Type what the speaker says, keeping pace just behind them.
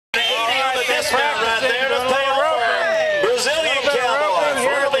touchdown right there to pay off Brazilian cowboy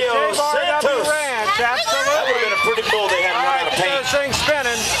Frederick Santos. Absolutely. That would have been a pretty bull they had running out of paint. This thing's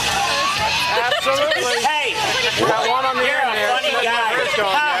spinning. Absolutely. Hey, got one on the you're end a there. funny guy.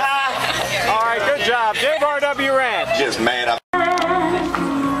 All right, good job. JBRW Ranch. Just mad up. We're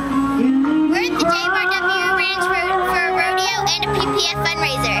at the JBRW Ranch for a rodeo and a PPF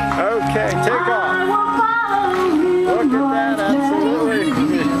fundraiser. Okay, take off. Look at that, absolutely.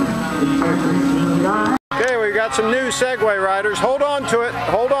 Okay, we got some new Segway riders. Hold on to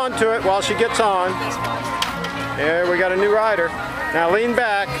it while she gets on. There, we got a new rider. Now lean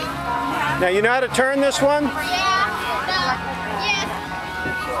back. Now you know how to turn this one? Yes.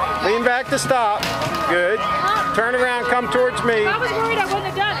 Lean back to stop. Good. Turn around, come towards me. I was worried I wouldn't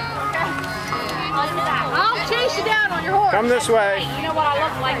have done it. I'll chase you down on your horse. Come this way. You know what I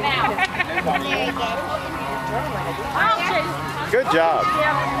look like now. Very good. I'll chase you. Good job.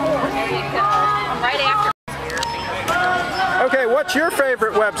 There you go. I'm right after. Okay, what's your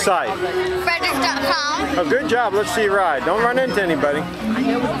favorite website? Frederick.com. Oh, good job. Let's see you ride. Don't run into anybody.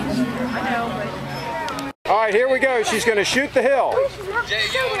 All right, here we go. She's going to shoot the hill.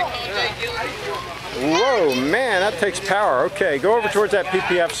 Whoa, man, that takes power. Okay, go over towards that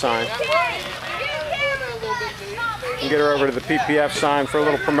PPF sign. And get her over to the PPF sign for a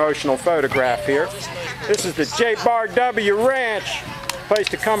little promotional photograph here. This is the JBRW Ranch, place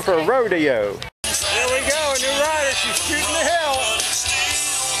to come for a rodeo. Here we go, a new rider. She's shooting the hill.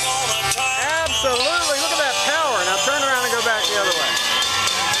 Absolutely, look at that power. Now turn around and go back the other way.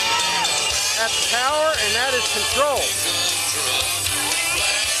 That's power and that is control.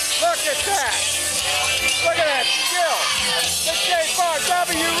 Look at that. Look at that skill. The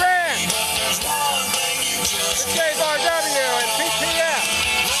JBRW Ranch. The JBRW and PPF.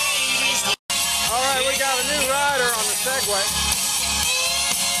 All right, we got a new rider on the Segway.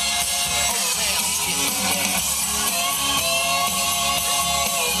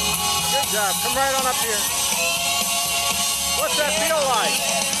 Good job. Come right on up here. What's that feel like?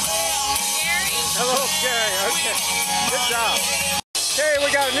 A little scary. Okay. Good job. Okay,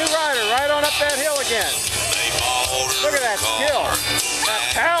 we got a new rider right on up that hill again. Look at that skill. That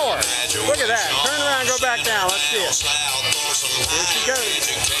power. Look at that. Turn around and go back down. Let's see it. Here she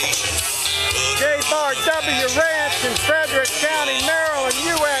goes. JBRW Ranch in Frederick County, Maryland,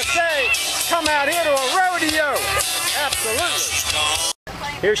 USA. Come out here to a rodeo. Absolutely.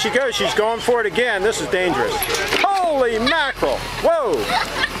 Here she goes. She's going for it again. This is dangerous. Holy mackerel. Whoa.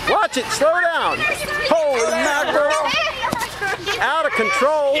 Watch it. Slow down. Holy mackerel. Out of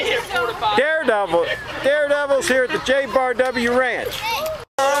control. Daredevils here at the JBRW Ranch.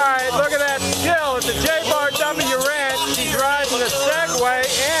 All right, look at that skill at the JBRW Ranch. She's riding the Segway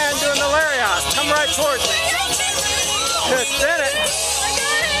and doing the lariat. Come right towards me. Just spin it.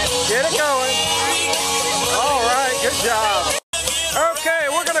 Get it going. All right, good job. Okay,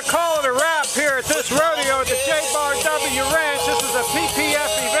 we're going to call it a wrap here at this rodeo at the JBRW Ranch. This is a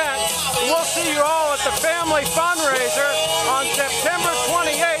PPF event. We'll see you all at the family fundraiser on September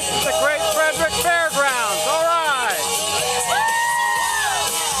 28th.